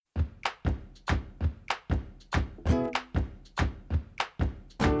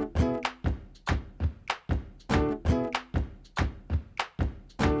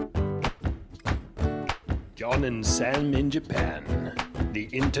John and Sam in Japan, the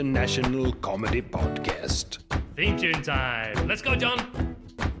international comedy podcast. Theme tune time. Let's go, John.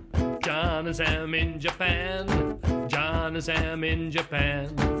 John and Sam in Japan. John and Sam in Japan.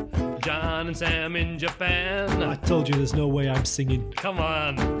 John and Sam in Japan. I told you there's no way I'm singing. Come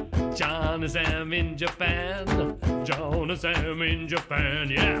on. John and Sam in Japan. John and Sam in Japan.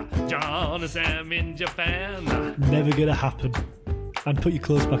 Yeah. John and Sam in Japan. Never gonna happen. And put your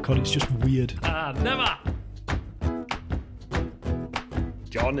clothes back on, it's just weird. Never.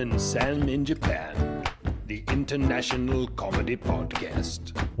 John and Sam in Japan, the international comedy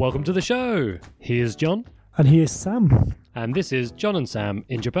podcast. Welcome to the show. Here's John. And here's Sam, And this is John and Sam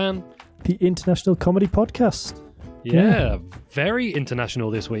in Japan. the international comedy podcast. Yeah, very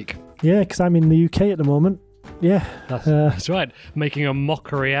international this week. Yeah, because I'm in the UK at the moment. Yeah. That's right. Making a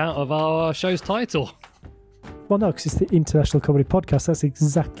mockery out of our show's title. Well, no, because it's the international comedy podcast. That's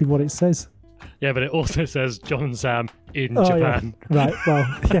exactly what it says. Yeah, but it also says John and Sam in Oh, Japan. yeah. Right,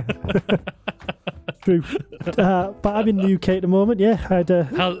 well, yeah. True. But I'm in the UK at the moment, yeah. I had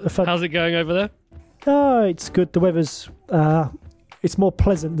How's it going over there? Oh, it's good. The weather's it's more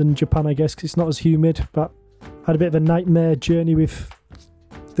pleasant than Japan, I guess, because it's not as humid. But I had a bit of a nightmare journey with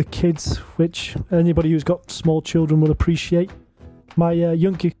the kids, which anybody who's got small children will appreciate. My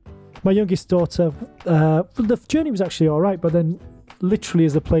youngest daughter, the journey was actually all right, but then literally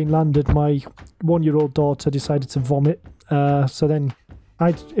as the plane landed, my 1-year-old daughter decided to vomit. So then,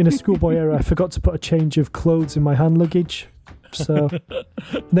 in a schoolboy era, I forgot to put a change of clothes in my hand luggage. So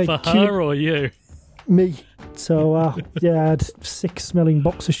For her or you? Me. So, yeah, I had sick smelling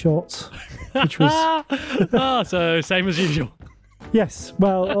boxer shorts, which was... So same as usual. Yes,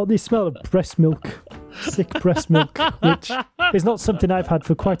 well, they smell of breast milk, sick breast milk, which is not something I've had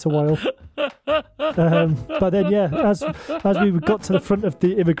for quite a while. But then, yeah, as we got to the front of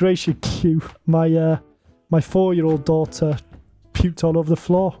the immigration queue, my 4-year-old daughter puked all over the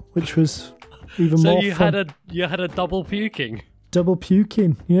floor, which was even more fun. So you had a double puking. Double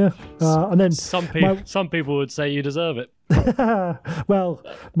puking, yeah. And then Some people would say you deserve it. well,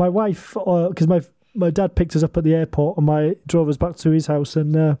 my wife, because my dad picked us up at the airport and drove us back to his house,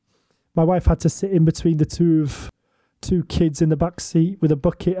 and my wife had to sit in between the two kids in the back seat with a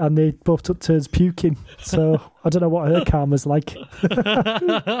bucket, and they both took turns puking. So I don't know what her karma's like.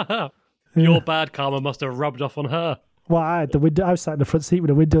 Your bad karma must have rubbed off on her. Well, I was sat in the front seat with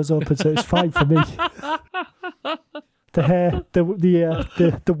the windows open, so it's fine for me. The hair,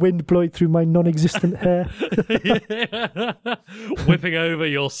 the wind blowing through my non-existent hair. Whipping over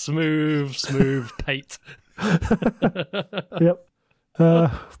your smooth pate. Yep.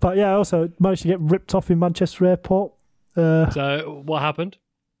 But yeah, I also managed to get ripped off in Manchester Airport. So what happened?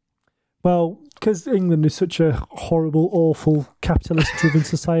 Well, because England is such a horrible, awful, capitalist-driven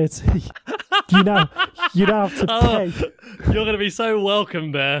society, you now have to pay. You're going to be so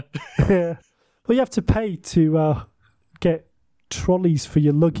welcome there. Yeah. Well, you have to pay to get trolleys for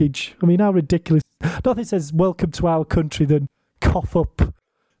your luggage. I mean, how ridiculous! Nothing says "Welcome to our country" than cough up.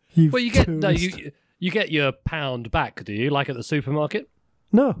 You get your pound back, do you? Like at the supermarket?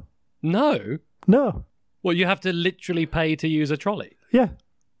 No. Well, you have to literally pay to use a trolley. Yeah.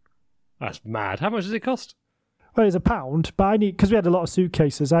 That's mad. How much does it cost? Well, it's £1, but because we had a lot of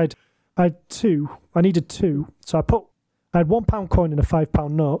suitcases, I had two. I needed two, so I had £1 coin and a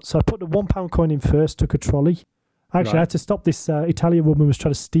 £5 note. So I put the £1 coin in first, took a trolley. Actually, I had to stop this Italian woman who was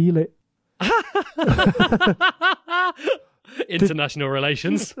trying to steal it. International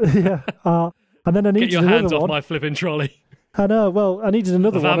relations. Yeah. And then I needed Get your another hands one. off my flipping trolley. I know. Well, I needed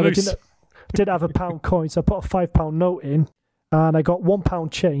another one. And I Vamoose. didn't have a £1 coin, so I put a £5 note in, and I got £1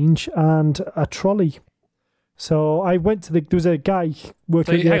 change and a trolley. So I went to there was a guy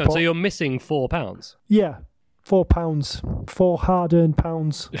working at the airport. So you're missing £4? Yeah, £4, 4 hard-earned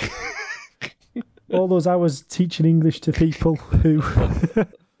pounds. All those hours teaching English to people who...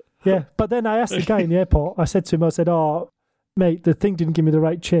 Yeah, but then I asked the guy in the airport, I said, "Oh, mate, the thing didn't give me the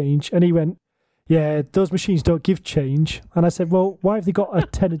right change." And he went, "Yeah, those machines don't give change." And I said, "Well, why have they got a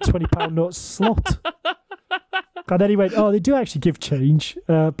 £10 and £20 note slot?" And then he went, "Oh, they do actually give change.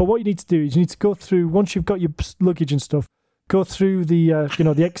 But what you need to do is you need to go through, once you've got your luggage and stuff, go through the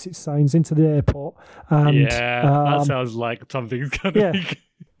the exit signs into the airport. And, that sounds like something's going to be...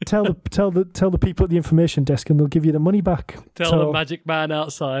 Tell the people at the information desk, and they'll give you the money back." Tell the magic man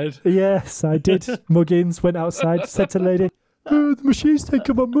outside. Yes, I did. Muggins went outside, said to the lady, "The machine's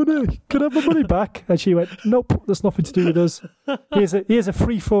taking my money. Can I have my money back?" And she went, "Nope, that's nothing to do with us. Here's a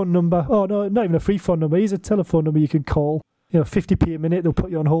free phone number. Oh no, not even a free phone number. Here's a telephone number you can call. 50p a minute, they'll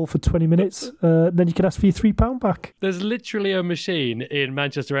put you on hold for 20 minutes. Then you can ask for your £3 back. There's literally a machine in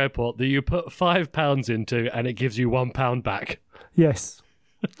Manchester Airport that you put £5 into and it gives you £1 back. Yes.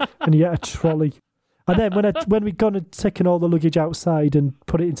 And you get a trolley. And then when we'd gone and taken all the luggage outside and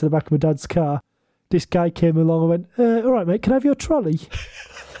put it into the back of my dad's car, this guy came along and went, all right, mate, can I have your trolley?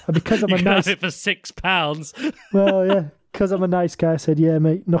 And because I'm a nice... have it for £6. Well, yeah, because I'm a nice guy, I said, yeah,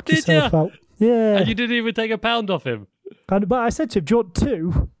 mate, knock yourself out. Yeah. And you didn't even take £1 off him? But I said to him, do you want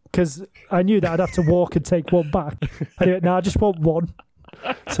two? Because I knew that I'd have to walk and take one back. And he went, no, I just want one.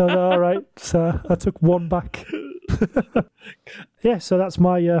 So, all right. So I took one back. Yeah, so that's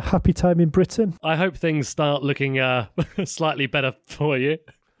my happy time in Britain. I hope things start looking slightly better for you.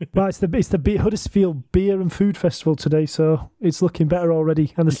 Well, it's the Huddersfield Beer and Food Festival today, so it's looking better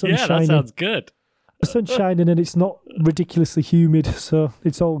already. And the sun's shining. That sounds good. The sun's shining and it's not ridiculously humid, so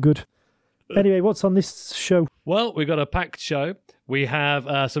it's all good. Anyway, what's on this show? Well, we've got a packed show. We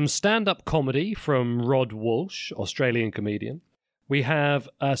have some stand-up comedy from Rod Walsh, Australian comedian. We have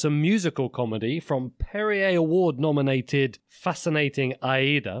some musical comedy from Perrier Award-nominated Fascinating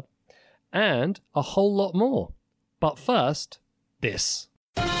Aida, and a whole lot more. But first, this.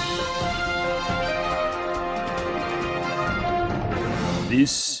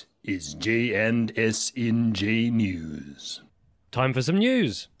 This is J&S&J News. Time for some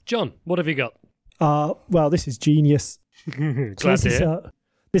news. John, what have you got? Well, this is genius.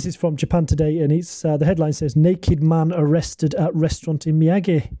 This is from Japan Today, and it's the headline says, naked man arrested at restaurant in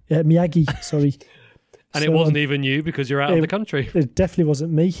Miyagi, sorry. And it wasn't even you because you're out of the country. It definitely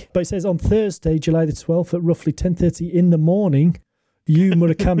wasn't me. But it says, on Thursday, July the 12th, at roughly 10:30 in the morning, Yu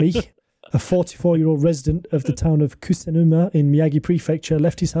Murakami, a 44-year-old resident of the town of Kusenuma in Miyagi Prefecture,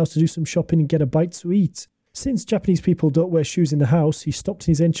 left his house to do some shopping and get a bite to eat. Since Japanese people don't wear shoes in the house, he stopped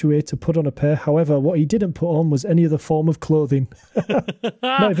in his entryway to put on a pair. However, what he didn't put on was any other form of clothing.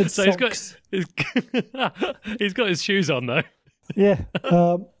 Not even socks. He's got his shoes on, though. Yeah.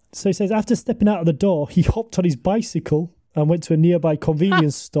 So he says, after stepping out of the door, he hopped on his bicycle and went to a nearby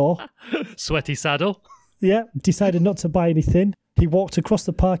convenience store. Sweaty saddle. Yeah. Decided not to buy anything. He walked across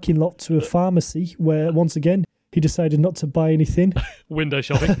the parking lot to a pharmacy where, once again, he decided not to buy anything. Window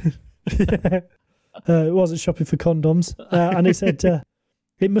shopping. Yeah. It wasn't shopping for condoms. And he said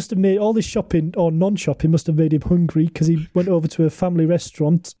it must have made all this shopping or non-shopping must have made him hungry because he went over to a family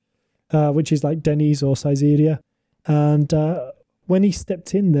restaurant, which is like Denny's or Caesarea. And when he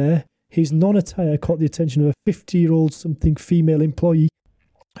stepped in there, his non-attire caught the attention of a 50-year-old something female employee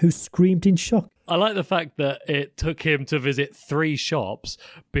who screamed in shock. I like the fact that it took him to visit 3 shops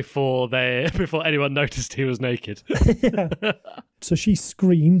before anyone noticed he was naked. Yeah. So she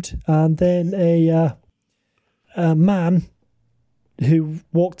screamed, and then a man who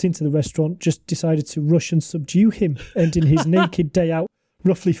walked into the restaurant just decided to rush and subdue him, ending his naked day out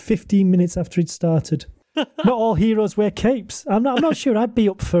roughly 15 minutes after it started. Not all heroes wear capes. I'm not sure I'd be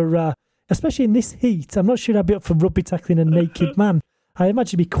up for, especially in this heat, I'm not sure I'd be up for rugby tackling a naked man. I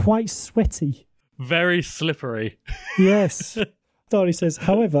imagine it'd be quite sweaty. Very slippery. Yes. Story says,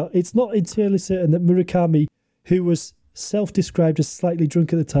 however, it's not entirely certain that Murakami, who was self-described as slightly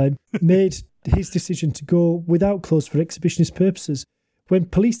drunk at the time, made his decision to go without clothes for exhibitionist purposes. When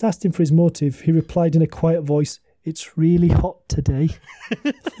police asked him for his motive, he replied in a quiet voice, "It's really hot today."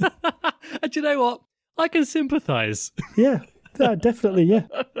 And you know what? I can sympathise. Yeah, definitely, yeah.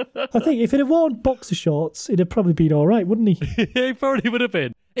 I think if he'd have worn boxer shorts, it'd have probably been all right, wouldn't he? He probably would have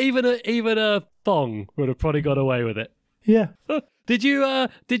been. Even a thong would have probably got away with it. Yeah. Did you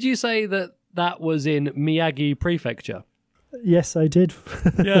say that was in Miyagi Prefecture? Yes, I did.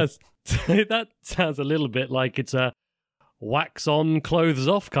 Yes. That sounds a little bit like it's a wax on, clothes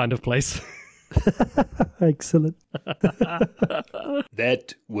off kind of place. Excellent.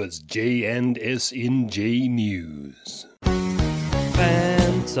 That was J&S&J News.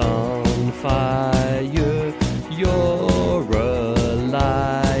 Pants on fire, you're a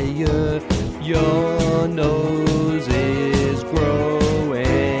liar, your nose is growing.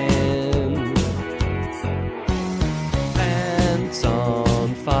 Pants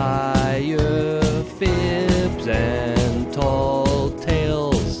on fire, fibs and tall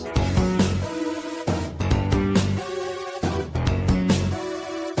tales.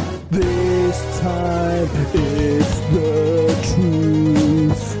 This time it's the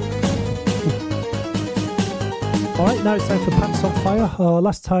truth. All right, now it's time for Pants on Fire.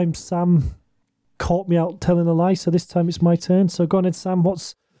 Last time Sam caught me out telling a lie, so this time it's my turn. So go on then, Sam,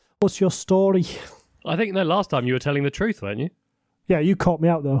 what's your story? I think last time you were telling the truth, weren't you? Yeah, you caught me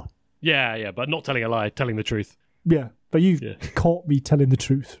out though. Yeah, but not telling a lie, telling the truth. Yeah, but you caught me telling the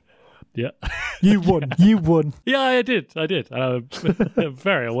truth. Yeah. You won. You won. Yeah, I did. I'm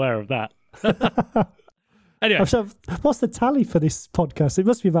very aware of that. Anyway. So, what's the tally for this podcast? It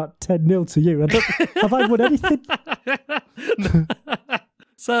must be about 10-0 to you. Have I won anything?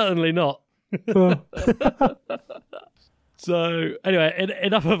 Certainly not. So, anyway,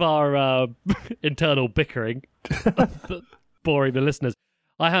 enough of our internal bickering, boring the listeners.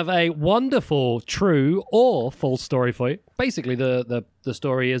 I have a wonderful, true or false story for you. Basically, the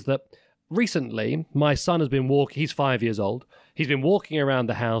story is that recently my son has been he's 5 years old. He's been walking around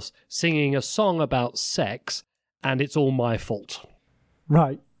the house singing a song about sex, and it's all my fault.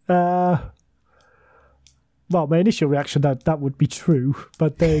 Right. Well, my initial reaction that would be true,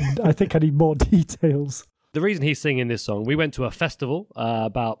 but then I think I need more details. The reason he's singing this song, we went to a festival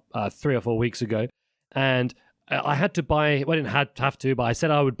about 3 or 4 weeks ago, and I had to buy, well, I didn't have to, but I said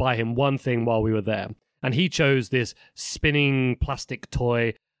I would buy him one thing while we were there. And he chose this spinning plastic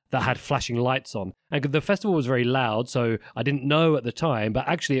toy that had flashing lights on. And the festival was very loud, so I didn't know at the time, but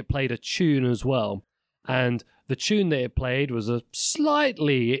actually it played a tune as well. And the tune that it played was a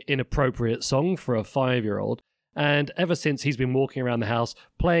slightly inappropriate song for a 5-year-old. And ever since, he's been walking around the house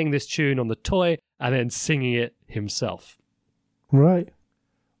playing this tune on the toy and then singing it himself. Right.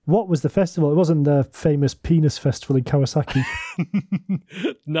 What was the festival? It wasn't the famous penis festival in Kawasaki.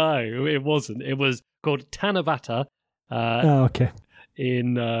 No, it wasn't. It was called Tanabata. Okay.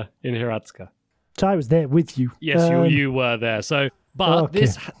 In Hiratsuka. So I was there with you. Yes, you were there. So, but okay.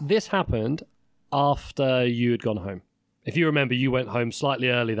 this happened after you had gone home. If you remember, you went home slightly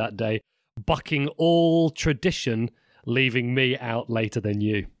early that day, bucking all tradition, leaving me out later than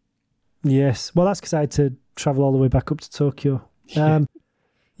you. Yes. Well, that's because I had to travel all the way back up to Tokyo.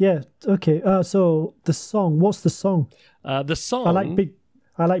 Yeah. Okay. So the song. What's the song? The song. I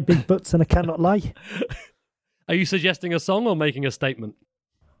like big butts, and I cannot lie. Are you suggesting a song or making a statement?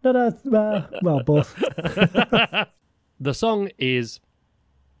 No. Well, both. The song is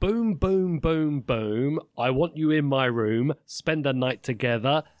boom, boom, boom, boom. I want you in my room. Spend the night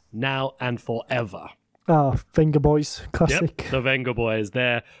together now and forever. Oh, Venga Boys, classic. Yep, the Venga Boys.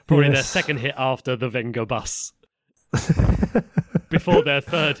 They're probably their Yes. second hit after the Venga Bus. Before their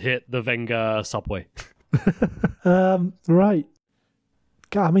third hit, the Venga Subway. Right.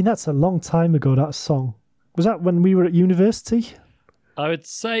 God, I mean, that's a long time ago, that song. Was that when we were at university? I would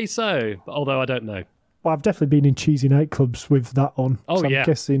say so, although I don't know. Well, I've definitely been in cheesy nightclubs with that on. Oh, so yeah. I'm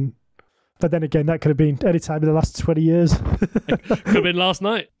guessing. But then again, that could have been any time in the last 20 years. Could have been last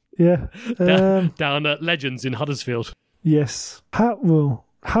night. Yeah. Down at Legends in Huddersfield. Yes. How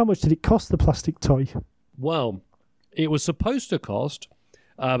much did it cost, the plastic toy? Well, it was supposed to cost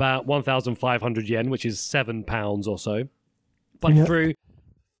about 1,500 yen, which is £7 or so. But Yeah.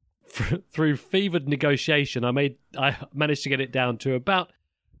 through fevered negotiation, I managed to get it down to about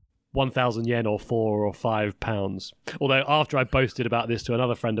 1,000 yen or £4 or £5. Although after I boasted about this to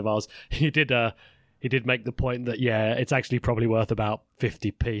another friend of ours, he did make the point that it's actually probably worth about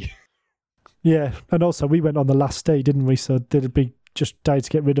 50p. Yeah, and also we went on the last day, didn't we? So they'd be just died to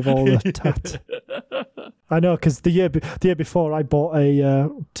get rid of all the tat. I know, because the year before I bought a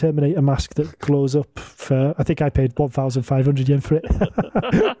Terminator mask that glows up for, I think I paid 1,500 yen for it.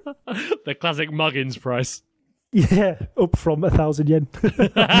 The classic Muggins price. Yeah, up from 1,000 yen.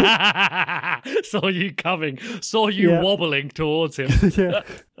 Saw you coming. Saw you wobbling towards him. Yeah.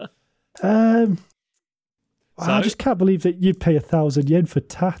 I just can't believe that you'd pay 1,000 yen for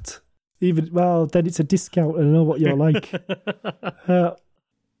tat. Even then it's a discount, and I know what you're like.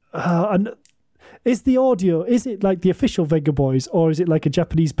 And is the audio? Is it like the official Venga Boys, or is it like a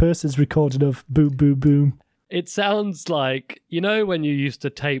Japanese person's recording of boom, boom, boom? It sounds like, when you used to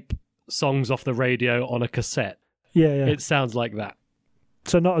tape songs off the radio on a cassette. Yeah. It sounds like that.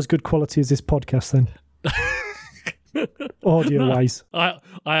 So not as good quality as this podcast then. Audio-wise. I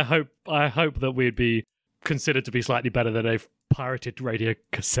hope that we'd be considered to be slightly better than a pirated radio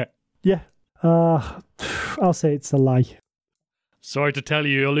cassette. Yeah. I'll say it's a lie. Sorry to tell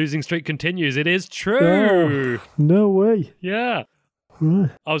you, your losing streak continues. It is true. Oh, no way. Yeah. Right.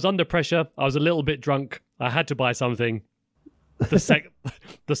 I was under pressure. I was a little bit drunk. I had to buy something. The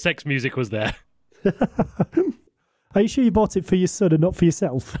sex music was there. Are you sure you bought it for your son and not for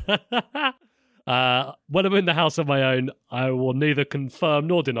yourself? When I'm in the house on my own, I will neither confirm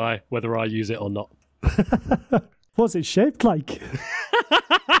nor deny whether I use it or not. What's it shaped like?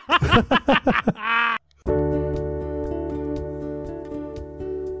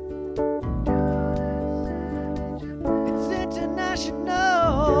 It's international,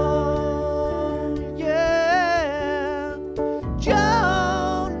 yeah.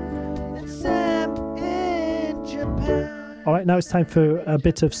 John and Sam in Japan. All right, now it's time for a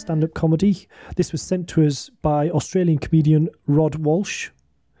bit of stand-up comedy. This was sent to us by Australian comedian Rod Walsh.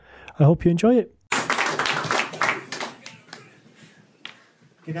 I hope you enjoy it.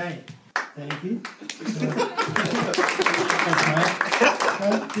 G'day. Thank you. Thanks,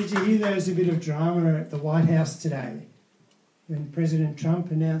 mate. Did you hear there was a bit of drama at the White House today when President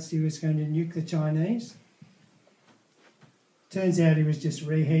Trump announced he was going to nuke the Chinese? Turns out he was just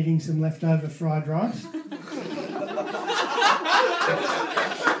reheating some leftover fried rice.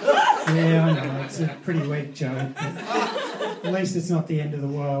 Yeah, I know, it's a pretty weak joke, but at least it's not the end of the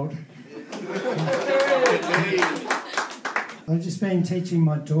world. I've just been teaching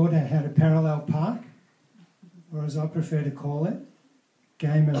my daughter how to parallel park, or as I prefer to call it,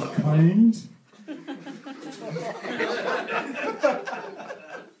 game of cones.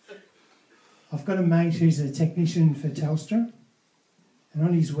 I've got a mate who's a technician for Telstra, and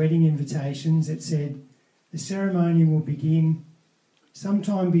on his wedding invitations it said, the ceremony will begin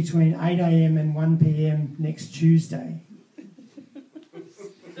sometime between 8 a.m. and 1 p.m. next Tuesday.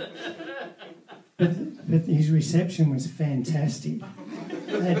 But his reception was fantastic.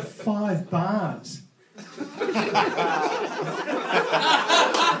 They had 5 bars.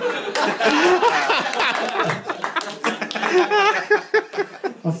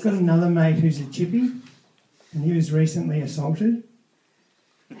 I've got another mate who's a chippy, and he was recently assaulted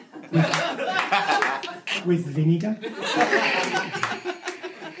with vinegar.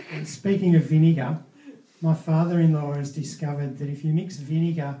 And speaking of vinegar, my father-in-law has discovered that if you mix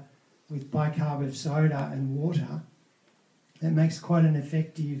vinegar with bicarb of soda and water, that makes quite an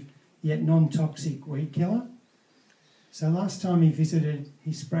effective yet non-toxic weed killer. So last time he visited,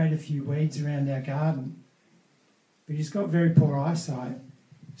 he sprayed a few weeds around our garden, but he's got very poor eyesight,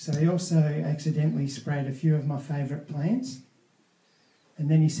 so he also accidentally sprayed a few of my favourite plants, and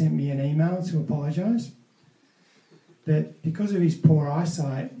then he sent me an email to apologise. But because of his poor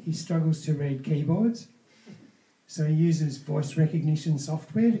eyesight, he struggles to read keyboards, so he uses voice recognition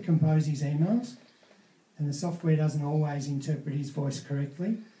software to compose his emails, and the software doesn't always interpret his voice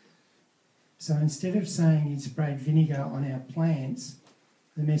correctly. So instead of saying he'd sprayed vinegar on our plants,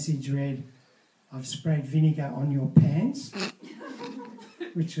 the message read, I've sprayed vinegar on your pants,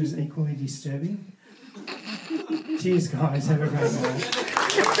 which was equally disturbing. Cheers, guys. Have a great night.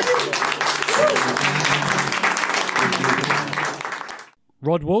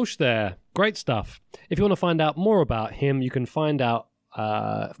 Rod Walsh there. Great stuff. If you want to find out more about him, you can find out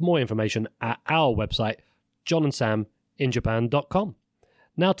more information at our website, johnandsaminjapan.com.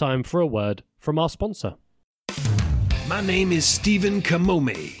 Now time for a word from our sponsor. My name is Stephen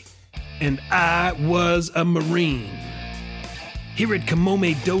Kamome, and I was a Marine. Here at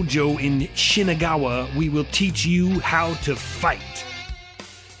Kamome Dojo in Shinagawa, we will teach you how to fight.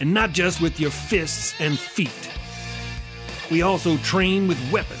 And not just with your fists and feet. We also train with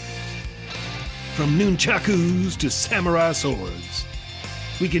weapons. From nunchakus to samurai swords.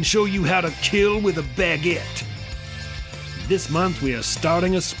 We can show you how to kill with a baguette. This month we are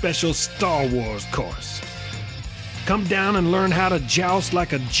starting a special Star Wars course. Come down and learn how to joust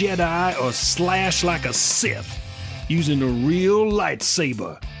like a Jedi or slash like a Sith using a real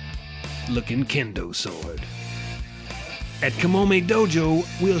lightsaber-looking kendo sword. At Kamome Dojo,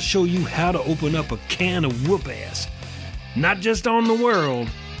 we'll show you how to open up a can of whoop-ass. Not just on the world,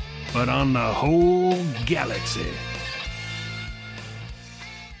 but on the whole galaxy.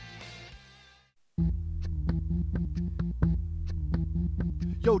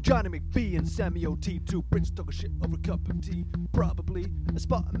 Yo, Johnny McBee and Sammy O.T. Two Brits talking shit over a cup of tea. Probably a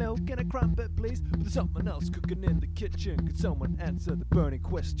spot of milk and a crumpet, please. But there's something else cooking in the kitchen. Could someone answer the burning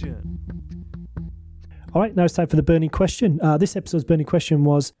question? All right, now it's time for the burning question. This episode's burning question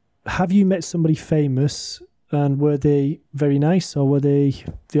was, have you met somebody famous and were they very nice or were they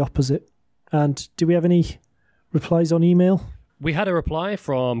the opposite? And do we have any replies on email? We had a reply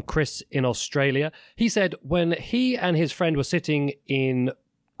from Chris in Australia. He said when he and his friend were sitting in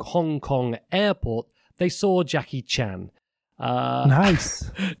Hong Kong airport, they saw Jackie Chan. Nice.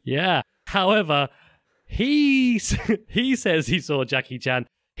 Yeah. However, he says he saw Jackie Chan.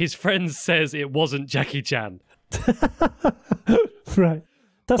 His friend says it wasn't Jackie Chan. Right.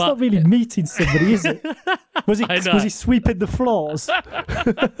 That's not really meeting somebody, is it? Was he sweeping the floors?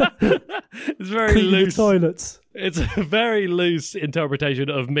 It's very cleaning loose. The toilets. It's a very loose interpretation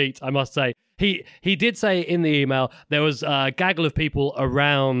of meat, I must say. He did say in the email there was a gaggle of people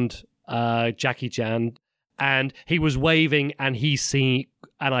around Jackie Chan, and he was waving, and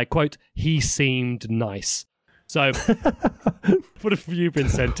and I quote, he seemed nice. So, what have you been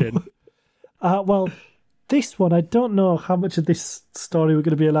sent in? Well, this one, I don't know how much of this story we're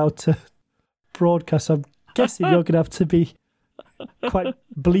going to be allowed to broadcast. I'm guessing you're going to have to be quite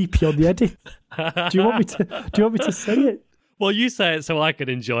bleepy on the edit. Do you want me to say it? Well, you say it so I can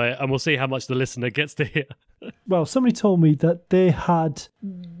enjoy it, and we'll see how much the listener gets to hear. Well, somebody told me that they had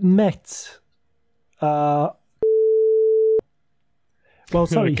met. Well,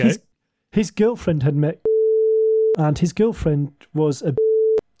 sorry, Okay. his girlfriend had met, and his girlfriend was a.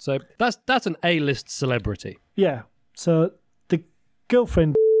 So that's an A-list celebrity. Yeah. So the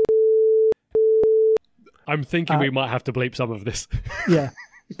girlfriend. I'm thinking we might have to bleep some of this. Yeah,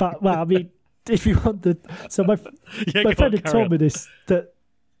 but well, I mean, if you want the. So my Yeah, my go friend on, had carry told on. me this that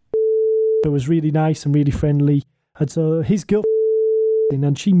it was really nice and really friendly, and so his girlfriend,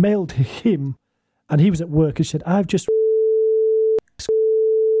 and she mailed him, and he was at work, and she said, "I've just,"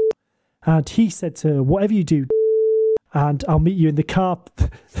 and he said to her, "Whatever you do, and I'll meet you in the car."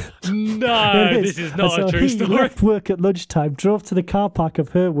 No, It this is And not so a true he story. left work at lunchtime, drove to the car park of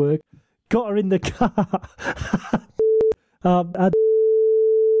her work, got her in the car, and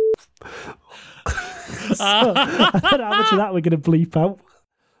so, I don't know how much of that we're going to bleep out.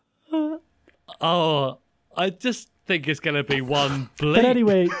 Oh, I just think it's going to be one bleep. But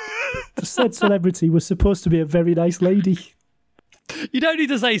anyway, the said celebrity was supposed to be a very nice lady. You don't need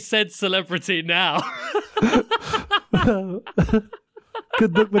to say said celebrity now.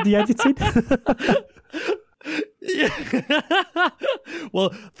 Good luck with the editing. Well,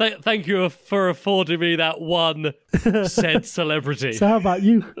 thank you for affording me that one said celebrity. So how about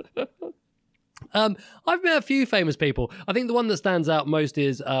you? I've met a few famous people. I think the one that stands out most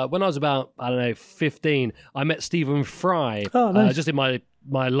is when I was about, 15, I met Stephen Fry. Oh, nice. Just in my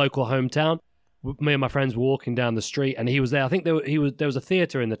local hometown. Me and my friends were walking down the street, and he was there. I think there was a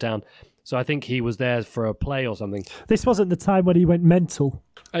theatre in the town, so I think he was there for a play or something. This wasn't the time when he went mental.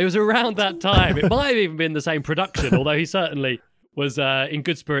 It was around that time. It might have even been the same production, although he certainly was in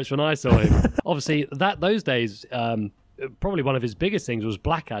good spirits when I saw him. Obviously, those days, probably one of his biggest things was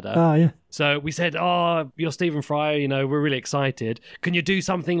Blackadder. Ah, yeah. So we said, "Oh, you're Stephen Fry. We're really excited. Can you do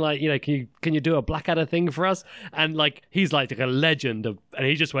something like, can you do a Blackadder thing for us?" And like he's like a legend, and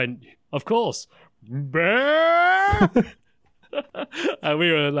he just went, "Of course." And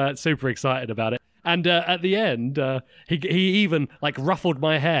we were like, super excited about it. And at the end, he even like ruffled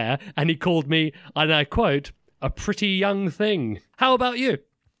my hair, and he called me, and I quote, "a pretty young thing." How about you?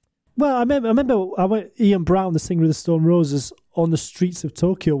 Well, I remember I went Ian Brown, the singer of the Stone Roses, on the streets of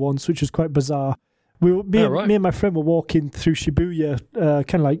Tokyo once, which was quite bizarre. Me and my friend were walking through Shibuya,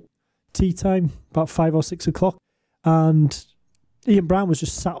 kind of like tea time, about 5 or 6 o'clock, and Ian Brown was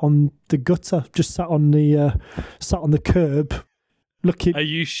just sat on the gutter, just sat on the curb, looking. Are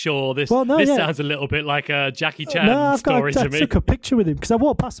you sure this yeah. sounds a little bit like a Jackie Chan No, story I to me? took a picture with him because I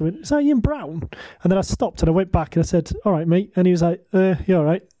walked past him and went, "Is that Ian Brown?" And then I stopped and I went back and I said, "All right, mate." And he was like, "You all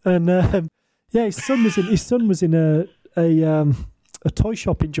right?" And yeah, his son was in a toy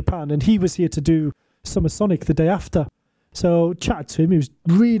shop in Japan, and he was here to do Summer Sonic the day after. So chatted to him. He was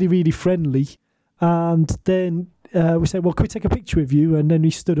really, really friendly. And then we said, "Well, can we take a picture of you?" And then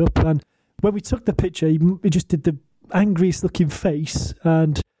he stood up, and when we took the picture, he just did the angriest looking face,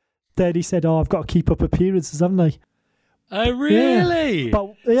 and then he said, "Oh, I've got to keep up appearances, haven't I?" Oh, really? Yeah.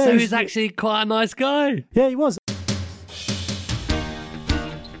 But, yeah, so he was- he's actually quite a nice guy. Yeah, he was.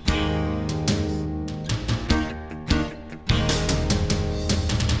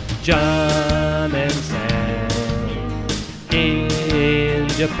 John and Sam in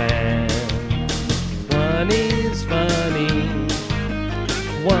Japan. One is funny,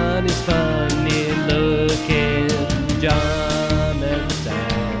 one is funny looking. John and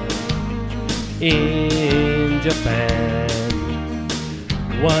Sam in Japan.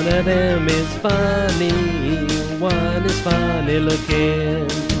 One of them is funny, one is funny looking.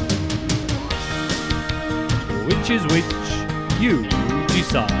 Which is which? You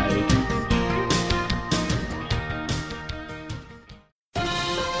decide.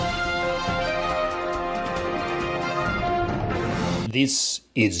 This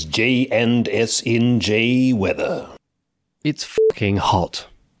is J&S in J weather. It's fucking hot.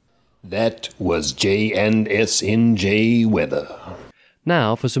 That was J&S in J weather.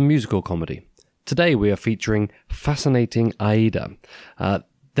 Now for some musical comedy. Today we are featuring Fascinating Aida.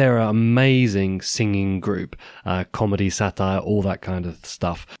 They're an amazing singing group, comedy, satire, all that kind of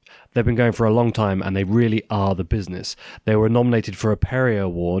stuff. They've been going for a long time, and they really are the business. They were nominated for a Perrier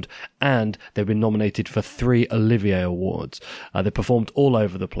Award, and they've been nominated for 3 Olivier Awards. They performed all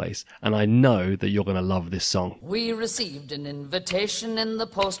over the place, and I know that you're going to love this song. We received an invitation in the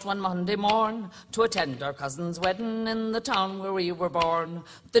post one Monday morn to attend our cousin's wedding in the town where we were born.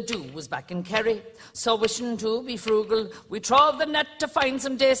 The do was back in Kerry, so wishing to be frugal, we trod the net to find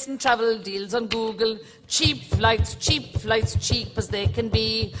some decent travel deals on Google. Cheap flights, cheap as they can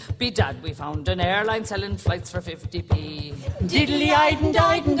be. Bedad, we found an airline selling flights for 50p. Diddly-eyed and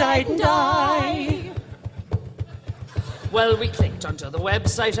died and died and died. Well, we clicked onto the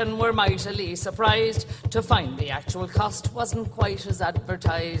website and were mightily surprised to find the actual cost wasn't quite as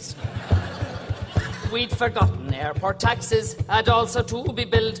advertised. We'd forgotten airport taxes had also to be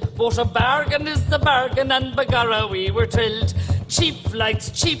billed, but a bargain is the bargain, and begorra we were thrilled. Cheap flights,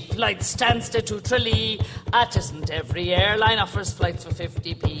 Stansted to Tralee. At isn't every airline offers flights for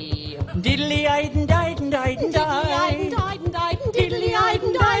 50p. Diddly-eyed and died and died and died. Diddly-eyed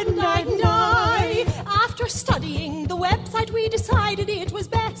and died and died and died. After studying the website, we decided it was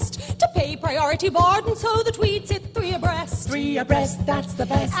best to pay priority boarding so that we'd sit 3 abreast. 3 abreast, that's the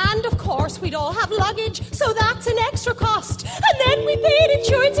best. And of course we'd all have luggage, so that's an extra cost. And then we paid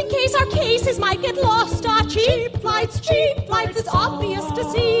insurance in case our cases might get lost. Ah, cheap flights, it's obvious to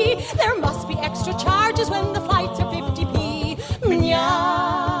see. There must be extra charges when the flights are 50p.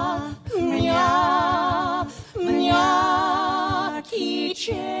 Mnya, mnya, mnya, key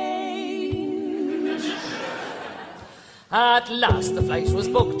change. At last the flight was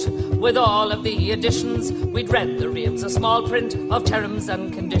booked with all of the additions. We'd read the reams of small print of terms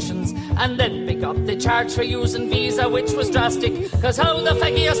and conditions, and then pick up the charge for using Visa, which was drastic. Cause how the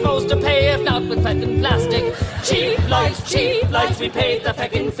feck are you supposed to pay if not with feckin' plastic? Cheap flights, we paid the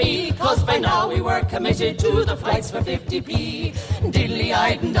feckin' fee. Cause by now we were committed to the flights for 50p.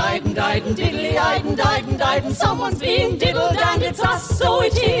 Diddly-eyed and died and died and diddly-eyed and died and died, and someone's being diddled and it's us, so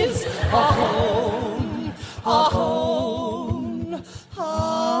it is. A-hone, a-hone,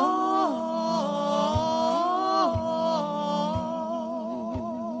 a-hone.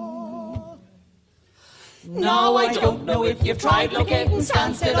 Now I don't know if you've tried locating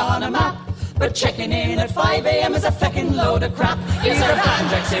Stansted on a map, but checking in at 5 a.m. is a feckin' load of crap. Is there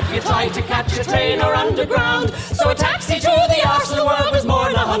bandex if you try to catch a train or underground? So a taxi to the arse of the world was more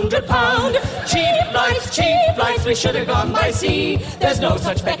than £100. Cheap flights, we should have gone by sea. There's no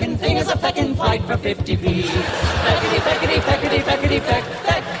such feckin' thing as a feckin' flight for 50p. Feckity, feckity, feckity, feckity, feck,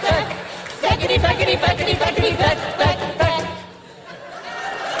 feck, feck. Feckity, feckity, feckity, feckity, feck, feck, feck.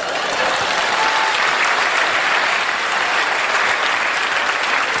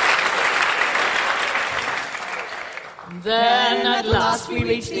 Then at last we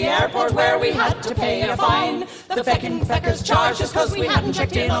reached the airport where we had to pay a fine. The feckin' feckers charged us cause we hadn't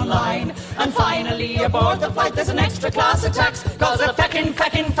checked in online. And finally aboard the flight there's an extra class of tax, cause the feckin'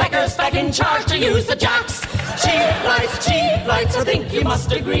 feckers feckin' charged to use the jacks. Cheap flights, I think you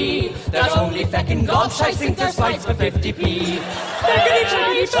must agree that only feckin' gobshites think there's flights for 50p. Feckity,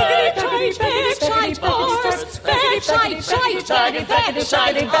 feckity, feckity, feckity, feckity, feckity, feckity, feckity,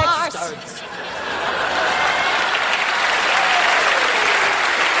 feckity, feckity.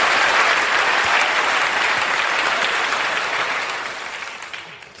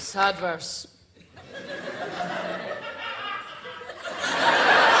 Sad verse.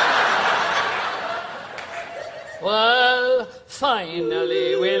 Well,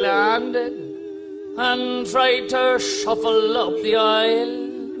 finally we landed and tried to shuffle up the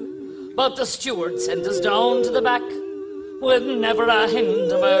aisle, but the steward sent us down to the back with never a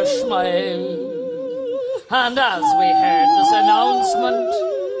hint of a smile. And as we heard this announcement,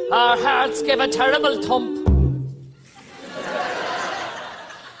 our hearts gave a terrible thump.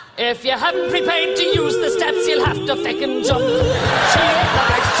 If you haven't prepared to use the steps, you'll have to feckin' jump.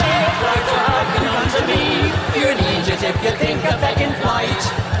 Cheap flights are harking on to me. You're an idiot if you think a feckin' flight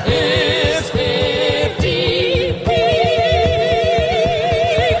is 50p.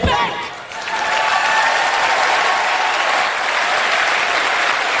 Feck!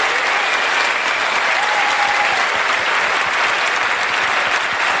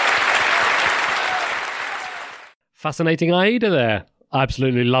 Fascinating Aida there. I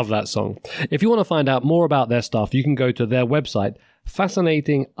absolutely love that song. If you want to find out more about their stuff, you can go to their website,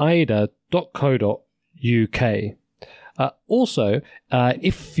 fascinatingaida.co.uk. Also,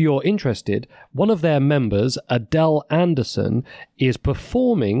 if you're interested, one of their members, Adele Anderson, is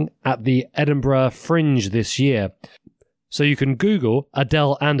performing at the Edinburgh Fringe this year. So you can Google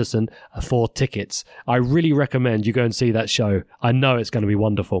Adele Anderson for tickets. I really recommend you go and see that show. I know it's going to be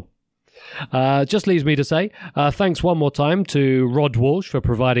wonderful. Just leaves me to say thanks one more time to Rod Walsh for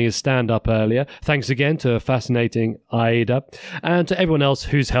providing his stand-up earlier. Thanks again to Fascinating Aida and to everyone else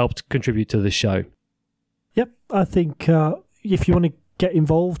who's helped contribute to this show. Yep, I think if you want to get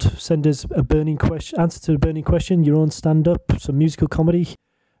involved, send us a burning question, answer to a burning question, your own stand-up, some musical comedy,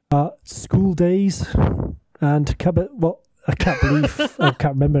 school days, and I can't believe I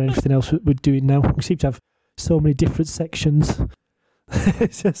can't remember anything else we're doing now. We seem to have so many different sections.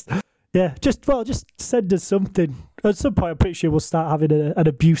 It's just Yeah, just send us something. At some point, I'm pretty sure we'll start having an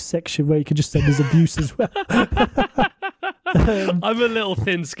abuse section where you can just send us abuse as well. I'm a little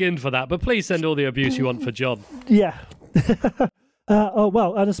thin-skinned for that, but please send all the abuse you want for John. Yeah. And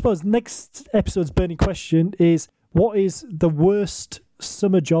I suppose next episode's burning question is, what is the worst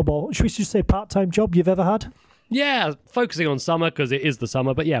summer job, or should we just say part-time job you've ever had? Yeah, focusing on summer because it is the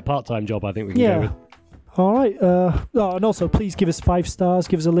summer, but yeah, part-time job I think we can go with. All right. And also, please give us 5 stars,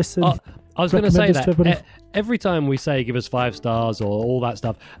 give us a listen. I was going to say Recommend us to that every time we say give us 5 stars or all that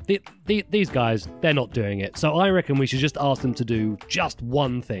stuff, these guys, they're not doing it. So I reckon we should just ask them to do just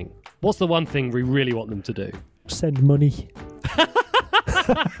one thing. What's the one thing we really want them to do? Send money.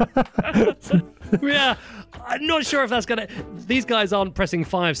 Yeah, I'm not sure if that's going to... These guys aren't pressing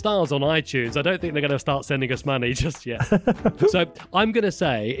 5 stars on iTunes. I don't think they're going to start sending us money just yet. So I'm going to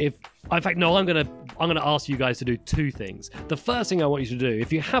say I'm going to ask you guys to do 2 things. The first thing I want you to do,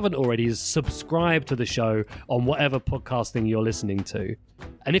 if you haven't already, is subscribe to the show on whatever podcasting you're listening to.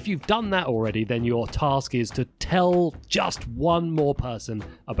 And if you've done that already, then your task is to tell just one more person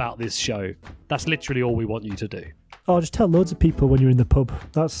about this show. That's literally all we want you to do. Oh, just tell loads of people when you're in the pub.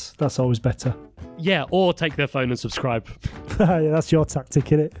 That's always better. Yeah, or take their phone and subscribe. Yeah, that's your tactic,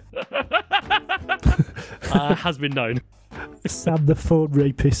 innit? Has been known. Sam the phone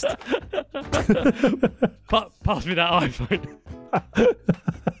rapist. Pass me that iPhone.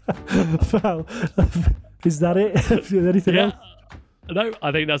 Well, is that it? Anything else? No,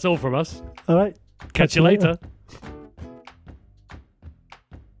 I think that's all from us. All right. Catch you later.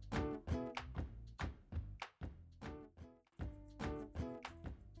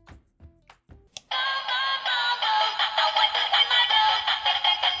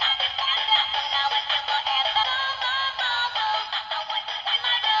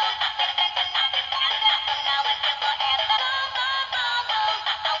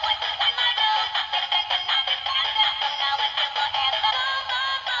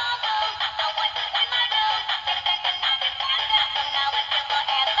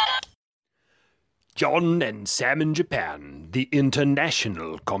 John and Sam in Japan, the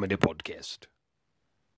international comedy podcast.